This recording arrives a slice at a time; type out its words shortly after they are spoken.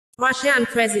Russian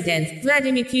President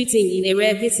Vladimir Putin, in a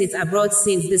rare visit abroad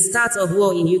since the start of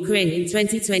war in Ukraine in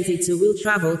 2022, will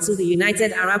travel to the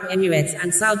United Arab Emirates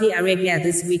and Saudi Arabia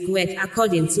this week,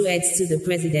 according to aides to the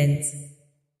president.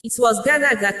 It was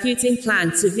gathered that Putin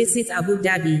planned to visit Abu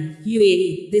Dhabi,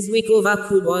 UAE, this week over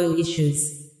crude oil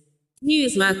issues.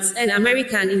 Newsmax, an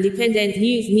American independent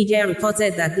news media,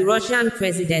 reported that the Russian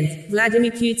President Vladimir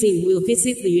Putin will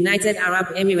visit the United Arab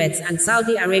Emirates and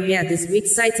Saudi Arabia this week,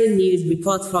 citing news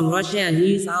reports from Russian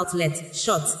news outlet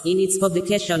SHOT in its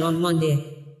publication on Monday.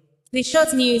 The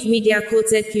SHOT news media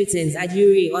quoted Putin's aide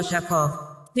Yuri Ushakov.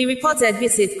 The reported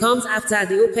visit comes after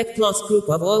the OPEC Plus group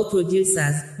of oil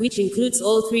producers, which includes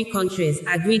all three countries,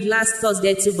 agreed last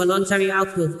Thursday to voluntary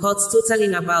output cuts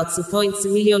totaling about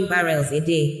 2.2 million barrels a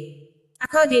day.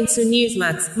 According to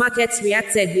Newsmax, markets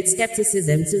reacted with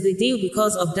skepticism to the deal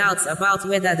because of doubts about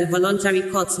whether the voluntary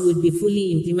cuts would be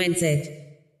fully implemented.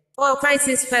 Oil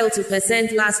prices fell 2% last